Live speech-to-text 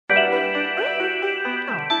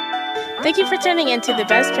Thank you for tuning in to the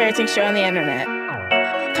best parenting show on the internet.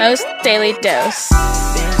 Post Daily Dose.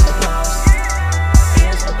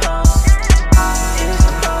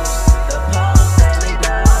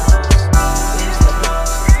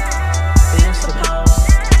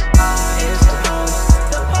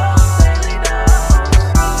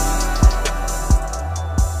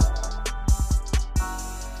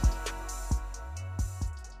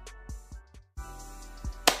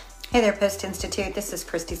 Hey there, Post Institute. This is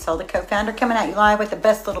Christy Saul, the co-founder, coming at you live with the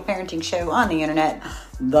best little parenting show on the internet,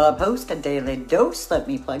 The Post, a Daily Dose. Let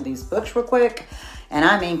me plug these books real quick. And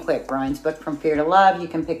I mean quick. Brian's book, From Fear to Love. You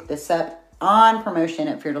can pick this up on promotion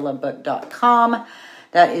at feartolovebook.com.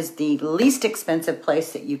 That is the least expensive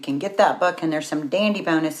place that you can get that book. And there's some dandy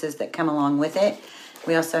bonuses that come along with it.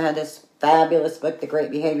 We also have this fabulous book, The Great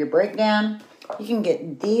Behavior Breakdown. You can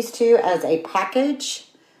get these two as a package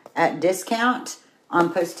at discount.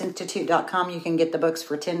 On postinstitute.com, you can get the books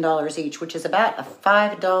for $10 each, which is about a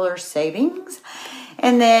 $5 savings.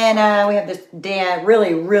 And then we have this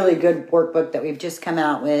really, really good workbook that we've just come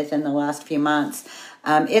out with in the last few months.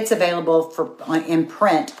 It's available in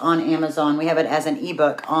print on Amazon. We have it as an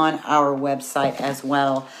ebook on our website as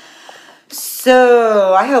well.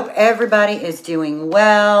 So I hope everybody is doing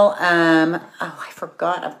well. I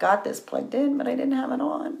forgot I've got this plugged in, but I didn't have it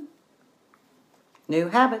on. New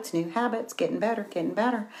habits, getting better.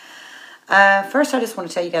 First, I just want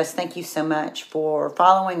to tell you guys thank you so much for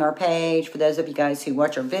following our page. For those of you guys who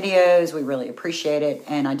watch our videos, we really appreciate it.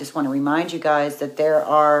 And I just want to remind you guys that there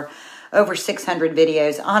are over 600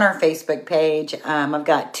 videos on our Facebook page. I've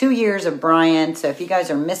got 2 years of Brian. So if you guys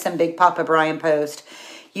are missing Big Papa Brian Post,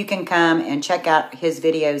 you can come and check out his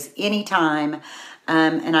videos anytime.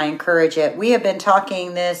 And I encourage it. We have been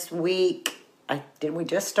talking this week. Did we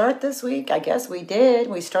just start this week? I guess we did.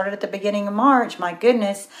 We started at the beginning of March. My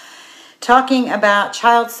goodness. Talking about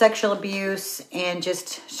child sexual abuse and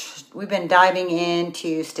we've been diving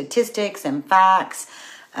into statistics and facts.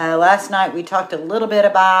 Last night we talked a little bit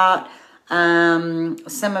about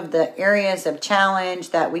some of the areas of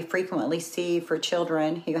challenge that we frequently see for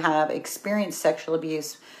children who have experienced sexual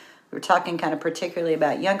abuse. We were talking kind of particularly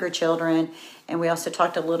about younger children. And we also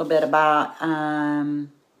talked a little bit about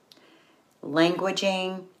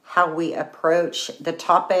languaging, how we approach the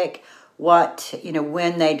topic,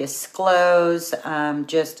 when they disclose,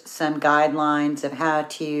 just some guidelines of how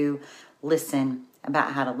to listen.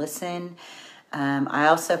 I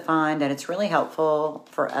also find that it's really helpful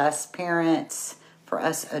for us parents, for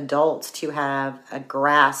us adults to have a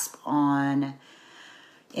grasp on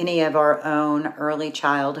any of our own early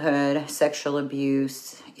childhood sexual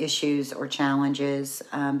abuse issues or challenges,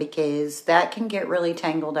 because that can get really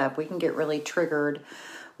tangled up. We can get really triggered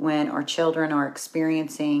when our children are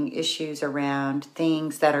experiencing issues around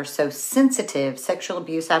things that are so sensitive. Sexual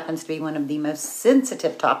abuse happens to be one of the most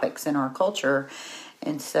sensitive topics in our culture.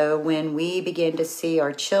 And so when we begin to see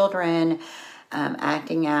our children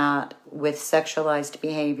acting out with sexualized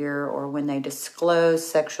behavior, or when they disclose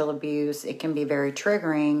sexual abuse, it can be very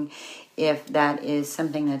triggering if that is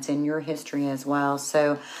something that's in your history as well.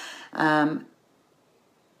 So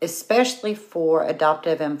especially for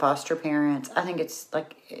adoptive and foster parents, I think it's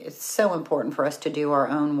so important for us to do our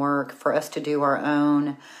own work, for us to do our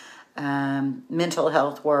own mental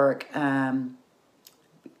health work. Get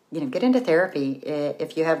into therapy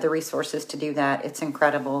if you have the resources to do that. It's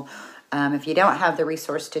incredible. If you don't have the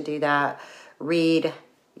resource to do that, read.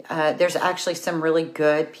 There's actually some really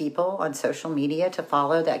good people on social media to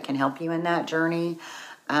follow that can help you in that journey.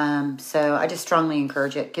 So I just strongly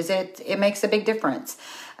encourage it because it makes a big difference.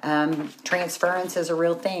 Transference is a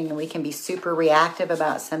real thing, and we can be super reactive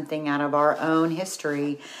about something out of our own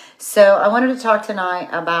history. So I wanted to talk tonight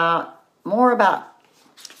more about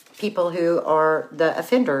people who are the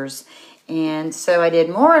offenders. And so I did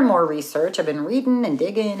more and more research. I've been reading and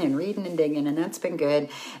digging, and that's been good.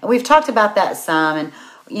 And we've talked about that some, and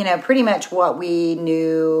pretty much what we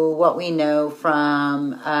know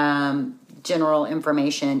from general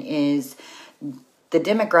information is the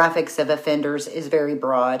demographics of offenders is very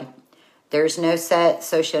broad. There's no set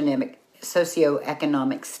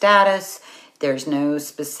socioeconomic status. There's no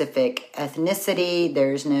specific ethnicity.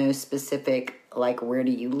 There's no specific, where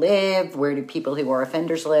do you live? Where do people who are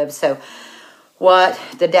offenders live? So what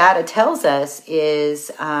the data tells us is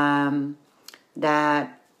that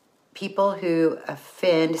people who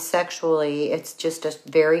offend sexually, it's just a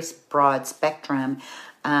very broad spectrum.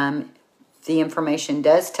 The information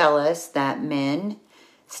does tell us that men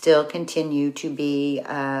still continue to be,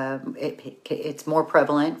 it's more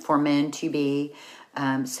prevalent for men to be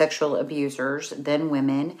sexual abusers than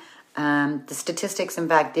women. The statistics, in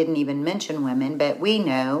fact, didn't even mention women, but we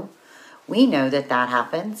know We know that that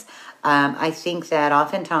happens. I think that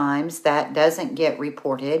oftentimes that doesn't get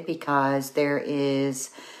reported because there is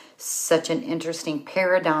such an interesting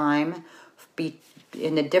paradigm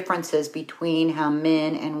in the differences between how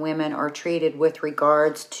men and women are treated with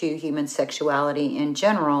regards to human sexuality in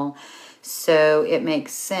general. So it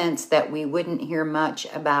makes sense that we wouldn't hear much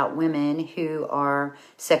about women who are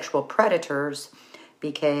sexual predators,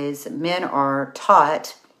 because men are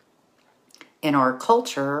taught in our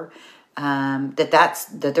culture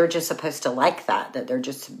that they're just supposed to like that they're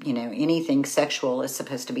just, anything sexual is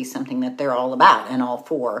supposed to be something that they're all about and all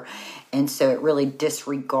for. And so it really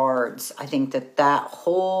disregards, I think that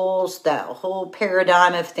whole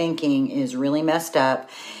paradigm of thinking is really messed up,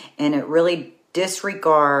 and it really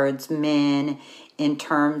disregards men in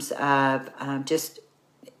terms of just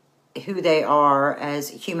who they are as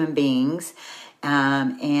human beings,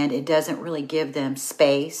 and it doesn't really give them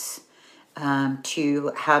space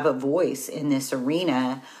to have a voice in this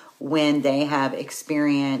arena when they have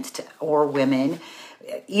experienced, or women,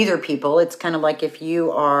 either people. It's kind of like if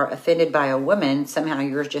you are offended by a woman, somehow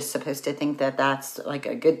you're just supposed to think that that's like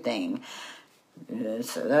a good thing.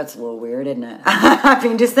 So that's a little weird, isn't it? I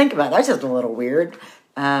mean, just think about it. That's just a little weird.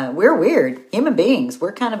 We're weird. Human beings.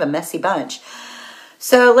 We're kind of a messy bunch.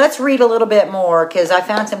 So let's read a little bit more, because I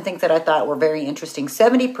found some things that I thought were very interesting.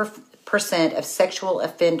 70% of sexual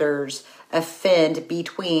offenders offend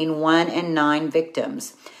between 1 and 9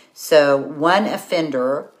 victims. So one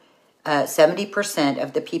offender, 70%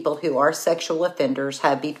 of the people who are sexual offenders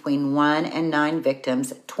have between 1 and 9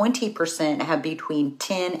 victims. 20% have between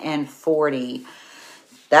 10 and 40.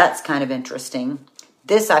 That's kind of interesting.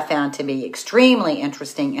 This I found to be extremely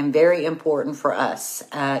interesting and very important for us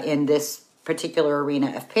in this particular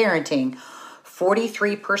arena of parenting.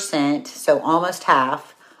 43%, so almost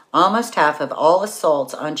half of all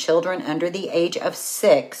assaults on children under the age of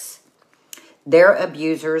 6, their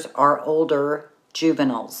abusers are older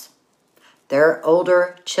juveniles. They're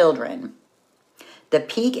older children. The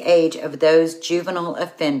peak age of those juvenile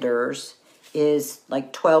offenders is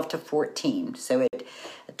like 12 to 14. So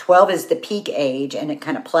 12 is the peak age, and it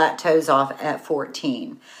kind of plateaus off at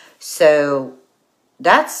 14. So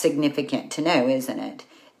that's significant to know, isn't it?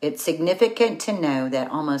 It's significant to know that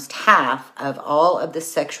almost half of all of the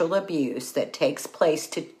sexual abuse that takes place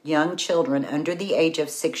to young children under the age of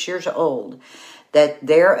 6 years old, that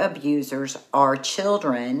their abusers are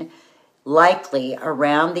children likely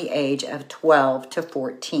around the age of 12 to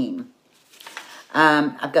 14.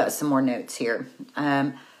 I've got some more notes here.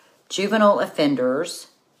 Juvenile offenders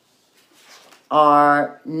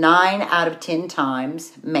are 9 out of 10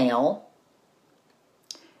 times male,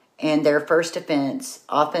 and their first offense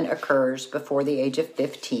often occurs before the age of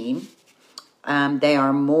 15. They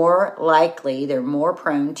are more likely, they're more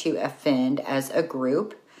prone to offend as a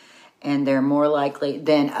group, and they're more likely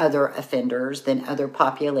than other offenders, than other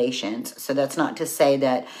populations. So that's not to say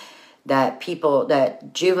that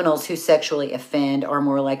juveniles who sexually offend are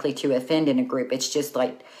more likely to offend in a group. It's just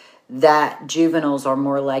like that juveniles are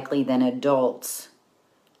more likely than adults.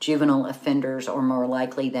 Juvenile offenders are more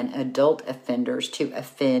likely than adult offenders to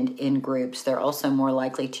offend in groups. They're also more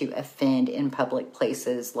likely to offend in public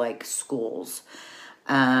places like schools.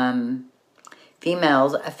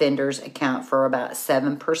 Female offenders account for about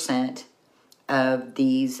 7% of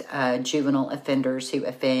these juvenile offenders who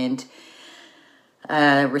offend.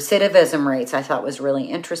 Recidivism rates I thought was really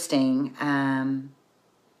interesting.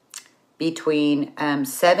 Between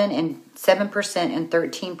 7% and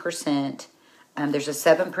 13%. There's a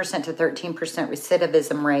 7% to 13%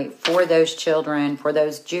 recidivism rate for those children, for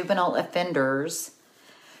those juvenile offenders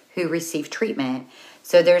who receive treatment.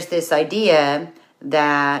 So there's this idea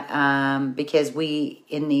that because we,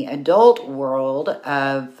 in the adult world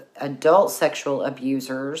of adult sexual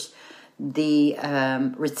abusers, the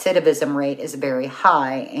recidivism rate is very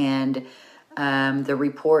high, and the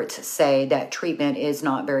reports say that treatment is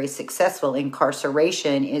not very successful.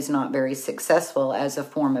 Incarceration is not very successful as a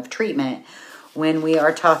form of treatment. When we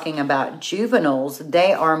are talking about juveniles,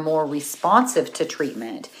 they are more responsive to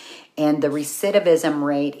treatment, and the recidivism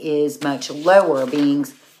rate is much lower, being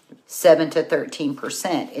 7 to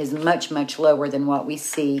 13% is much, much lower than what we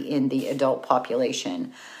see in the adult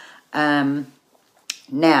population.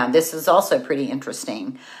 Now, this is also pretty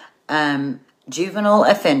interesting. Juvenile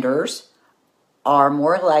offenders are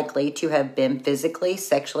more likely to have been physically,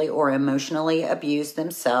 sexually, or emotionally abused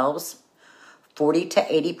themselves. 40 to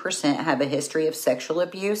 80% have a history of sexual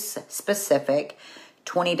abuse specific.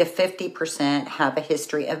 20 to 50% have a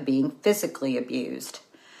history of being physically abused.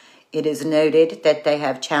 It is noted that they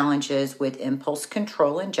have challenges with impulse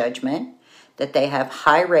control and judgment. that they have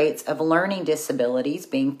high rates of learning disabilities,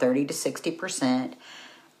 being 30 to 60%,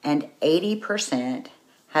 and 80%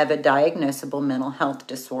 have a diagnosable mental health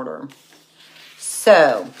disorder.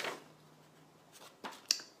 So,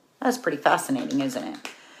 that's pretty fascinating, isn't it?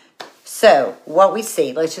 So, what we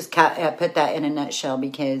see, let's just put that in a nutshell,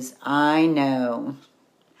 because I know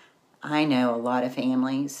a lot of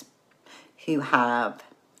families who have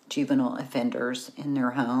juvenile offenders in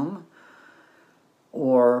their home,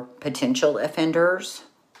 or potential offenders,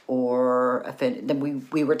 or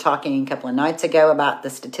we were talking a couple of nights ago about the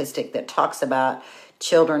statistic that talks about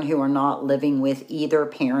children who are not living with either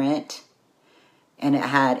parent, and it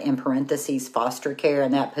had in parentheses foster care,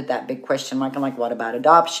 and that put that big question mark. I'm like, what about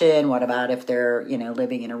adoption? What about if they're,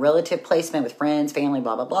 living in a relative placement with friends, family,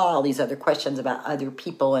 blah, blah, blah, all these other questions about other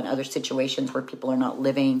people and other situations where people are not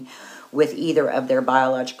living with either of their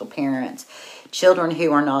biological parents. Children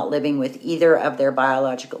who are not living with either of their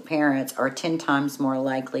biological parents are 10 times more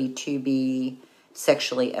likely to be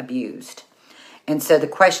sexually abused. And so the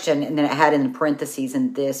question, and then it had in parentheses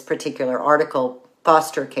in this particular article,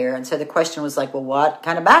 foster care. And so the question was like, well, what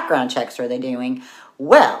kind of background checks are they doing?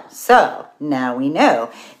 Well, so now we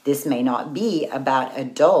know this may not be about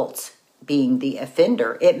adults being the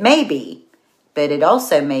offender. It may be, but it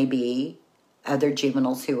also may be other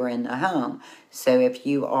juveniles who are in the home. So if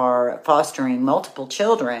you are fostering multiple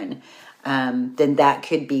children, then that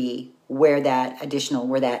could be where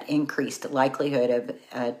that increased likelihood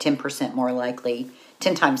of 10% more likely,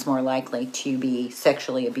 10 times more likely to be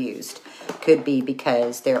sexually abused, could be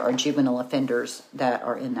because there are juvenile offenders that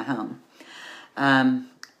are in the home.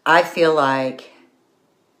 I feel like,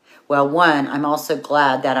 well, one, I'm also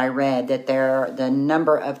glad that I read that the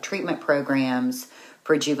number of treatment programs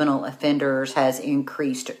for juvenile offenders has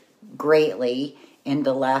increased greatly in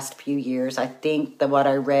the last few years. I think that what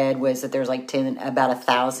I read was that there's about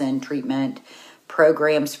 1,000 treatment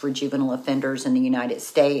programs for juvenile offenders in the United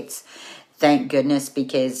States. Thank goodness,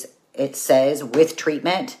 because it says with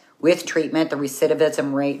treatment, the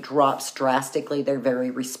recidivism rate drops drastically. They're very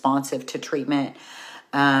responsive to treatment.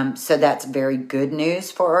 So that's very good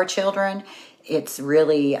news for our children. It's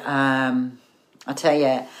really, I'll tell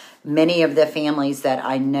you, many of the families that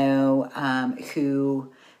I know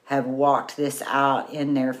who have walked this out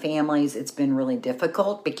in their families, it's been really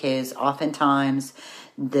difficult because oftentimes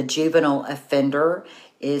the juvenile offender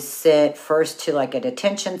is sent first to like a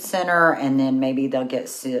detention center, and then maybe they'll get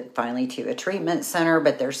sent finally to a treatment center,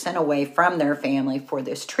 but they're sent away from their family for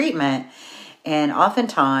this treatment. And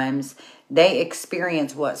oftentimes they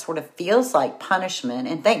experience what sort of feels like punishment.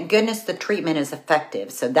 And thank goodness the treatment is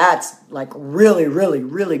effective. So that's like really, really,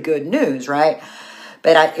 really good news, right?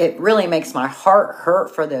 But it really makes my heart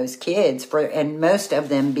hurt for those kids, and most of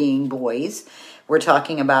them being boys. We're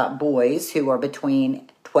talking about boys who are between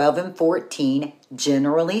 12 and 14,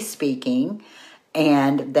 generally speaking,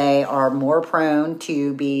 and they are more prone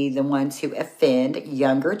to be the ones who offend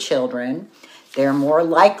younger children. They're more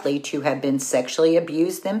likely to have been sexually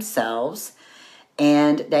abused themselves,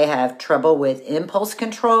 and they have trouble with impulse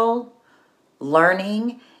control,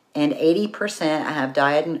 learning, and 80% have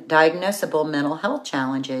diagnosable mental health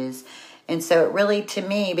challenges. And so it really, to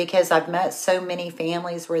me, because I've met so many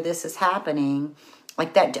families where this is happening,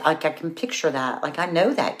 like I can picture that. Like I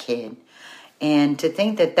know that kid. And to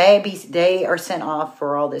think that they are sent off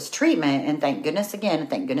for all this treatment, and thank goodness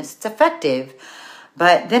it's effective.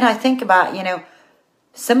 But then I think about,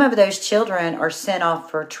 some of those children are sent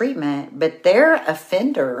off for treatment, but their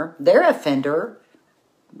offender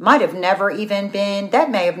may have never even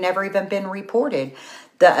been reported.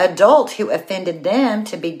 The adult who offended them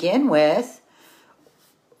to begin with,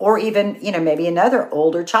 or even, maybe another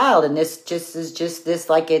older child, and this is this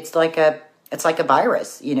like it's like a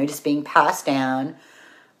virus, just being passed down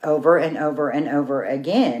over and over and over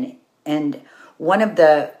again. And one of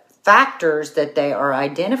the factors that they are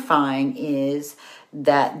identifying is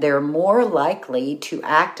that they're more likely to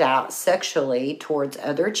act out sexually towards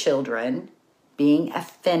other children, being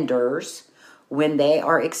offenders, when they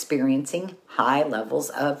are experiencing high levels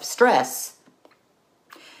of stress,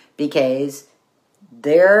 because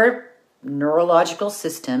their neurological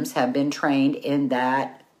systems have been trained in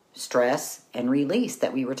that stress and release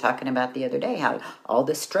that we were talking about the other day, how all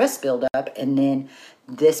the stress build up, and then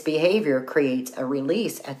this behavior creates a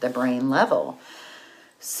release at the brain level.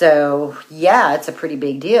 So, yeah, it's a pretty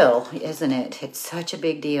big deal, isn't it? It's such a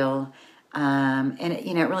big deal. And,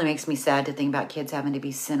 it really makes me sad to think about kids having to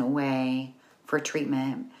be sent away for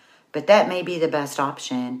treatment. But that may be the best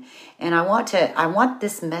option. And I want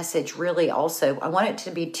this message really also, I want it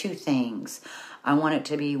to be two things. I want it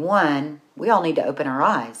to be, one, we all need to open our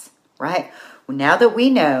eyes, right? Now that we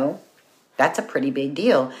know That's a pretty big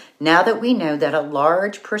deal. Now that we know that a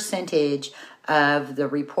large percentage of the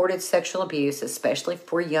reported sexual abuse, especially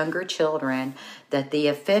for younger children, that the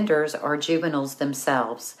offenders are juveniles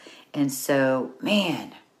themselves. And so,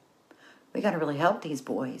 man, we got to really help these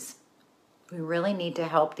boys. We really need to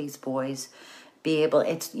help these boys be able,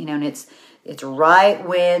 and it's right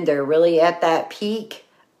when they're really at that peak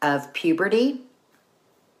of puberty.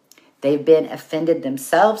 They've been offended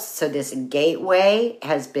themselves, so this gateway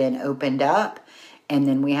has been opened up. And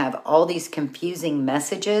then we have all these confusing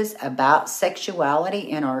messages about sexuality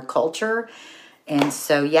in our culture. And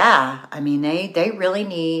so, yeah, I mean, they really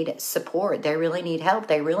need support. They really need help.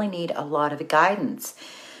 They really need a lot of guidance.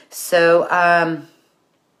 So,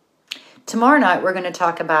 tomorrow night, we're going to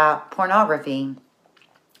talk about pornography.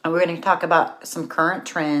 And we're going to talk about some current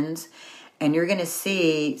trends. And you're going to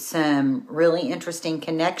see some really interesting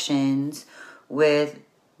connections with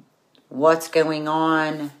what's going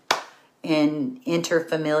on in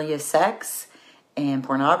interfamilial sex and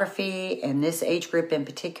pornography and this age group in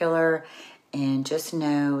particular. And just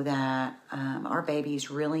know that our babies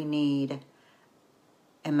really need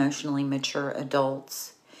emotionally mature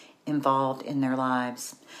adults involved in their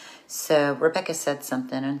lives. So Rebecca said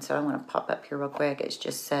something, and so I want to pop up here real quick. It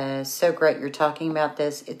just says, so great you're talking about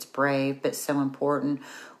this. It's brave, but so important.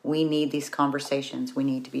 We need these conversations. We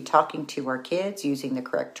need to be talking to our kids using the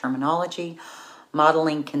correct terminology,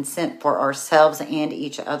 modeling consent for ourselves and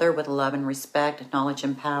each other with love and respect, knowledge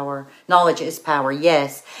and power. Knowledge is power,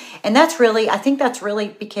 yes. And I think that's really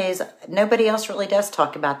because nobody else really does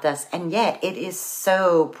talk about this, and yet it is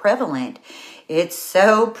so prevalent. It's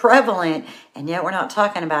so prevalent, and yet we're not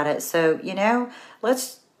talking about it. So,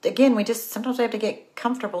 sometimes we have to get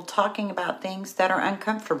comfortable talking about things that are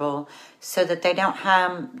uncomfortable so that they don't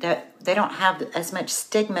have as much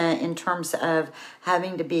stigma in terms of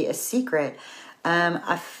having to be a secret.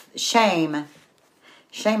 Shame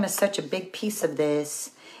is such a big piece of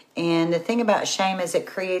this. And the thing about shame is it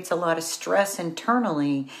creates a lot of stress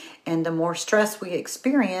internally. And the more stress we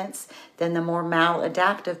experience, then the more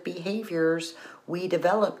maladaptive behaviors we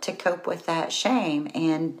develop to cope with that shame.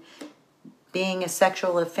 And being a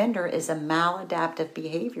sexual offender is a maladaptive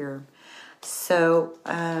behavior. So,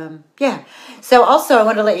 So also I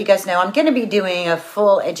want to let you guys know I'm going to be doing a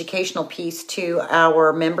full educational piece to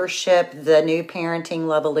our membership, the New Parenting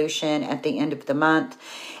Levolution, at the end of the month.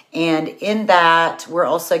 And in that, we're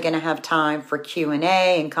also going to have time for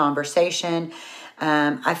Q&A and conversation.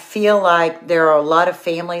 I feel like there are a lot of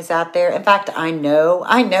families out there. In fact, I know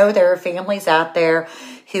there are families out there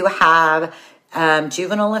who have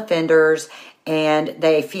juvenile offenders, and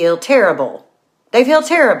they feel terrible. They feel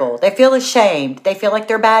terrible. They feel ashamed. They feel like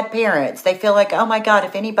they're bad parents. They feel like, oh my God,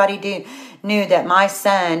 if anybody knew that my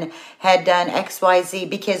son had done XYZ,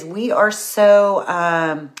 because we are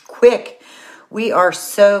so quick. We are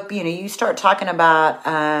so, you start talking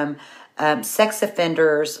about sex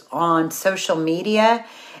offenders on social media,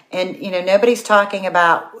 and, nobody's talking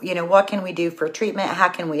about, what can we do for treatment? How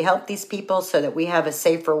can we help these people so that we have a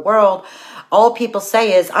safer world? All people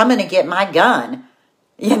say is, I'm going to get my gun,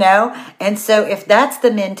 And so if that's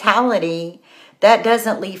the mentality, that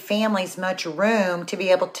doesn't leave families much room to be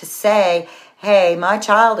able to say, hey, my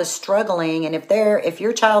child is struggling, and if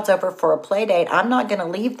your child's over for a play date, I'm not going to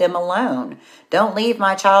leave them alone. Don't leave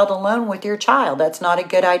my child alone with your child. That's not a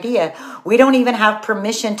good idea. We don't even have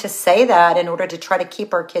permission to say that in order to try to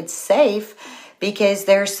keep our kids safe, because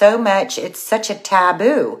it's such a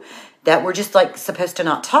taboo that we're just supposed to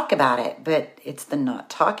not talk about it. But it's the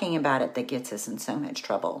not talking about it that gets us in so much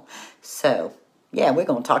trouble. So, yeah, we're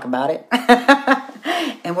going to talk about it.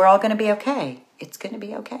 And we're all going to be okay. It's going to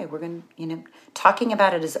be okay. We're going to, talking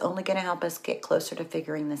about it is only going to help us get closer to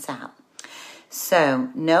figuring this out. So,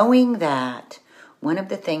 knowing that one of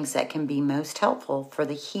the things that can be most helpful for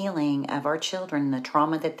the healing of our children, the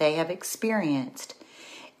trauma that they have experienced,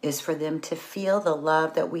 is for them to feel the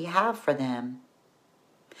love that we have for them.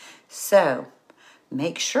 So,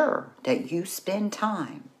 make sure that you spend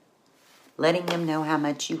time letting them know how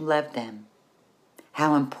much you love them,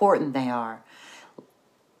 how important they are.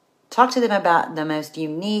 Talk to them about the most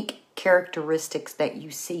unique characteristics that you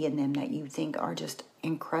see in them that you think are just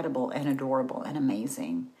incredible and adorable and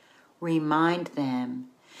amazing. Remind them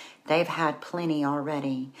they've had plenty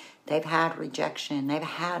already. They've had rejection. They've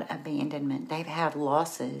had abandonment. They've had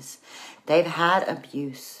losses. They've had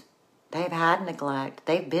abuse. They've had neglect.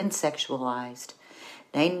 They've been sexualized.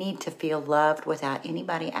 They need to feel loved without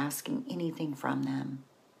anybody asking anything from them.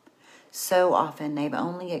 So often they've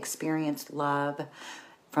only experienced love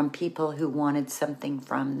from people who wanted something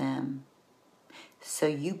from them. So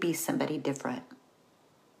you be somebody different.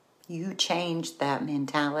 You change that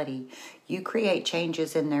mentality. You create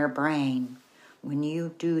changes in their brain when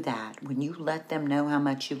you do that, when you let them know how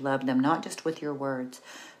much you love them, not just with your words,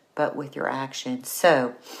 but with your actions.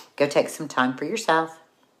 So go take some time for yourself,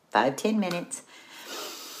 5-10 minutes.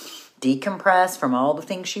 Decompress from all the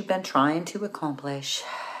things you've been trying to accomplish.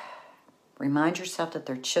 Remind yourself that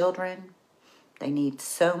they're children. They need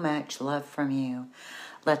so much love from you.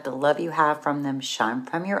 Let the love you have from them shine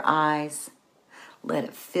from your eyes. Let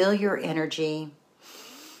it fill your energy.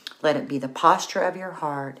 Let it be the posture of your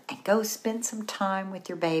heart. And go spend some time with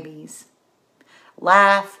your babies.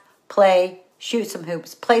 Laugh, play, shoot some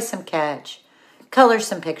hoops, play some catch, color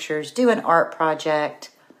some pictures, do an art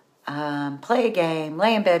project, play a game,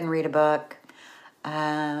 lay in bed and read a book,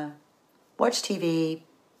 watch TV,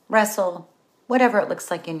 wrestle, whatever it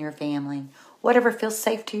looks like in your family, whatever feels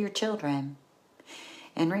safe to your children.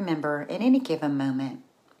 And remember, in any given moment,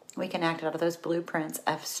 we can act out of those blueprints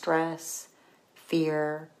of stress,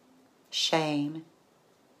 fear, shame,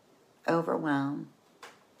 overwhelm.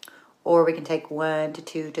 Or we can take 1 to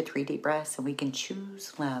 2 to 3 deep breaths and we can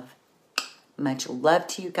choose love. Much love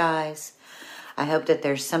to you guys. I hope that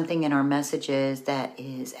there's something in our messages that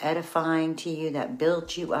is edifying to you, that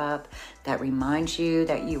builds you up, that reminds you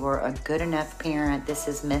that you are a good enough parent. This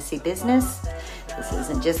is messy business. This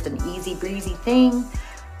isn't just an easy breezy thing,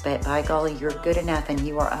 but by golly, you're good enough and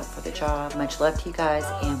you are up for the job. Much love to you guys,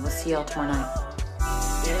 and we'll see y'all tomorrow night.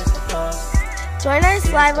 Join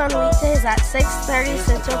us live on weekdays at 6:30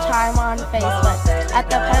 Central Time on Facebook at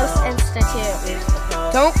the Post Institute.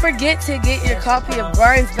 Don't forget to get your copy of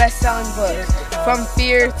Brian's best-selling book, From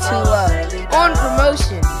Fear to Love, on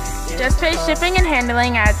promotion. Just pay shipping and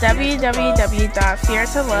handling at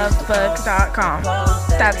www.feartolovebook.com.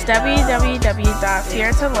 That's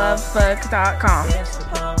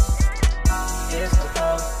www.feartolovebook.com.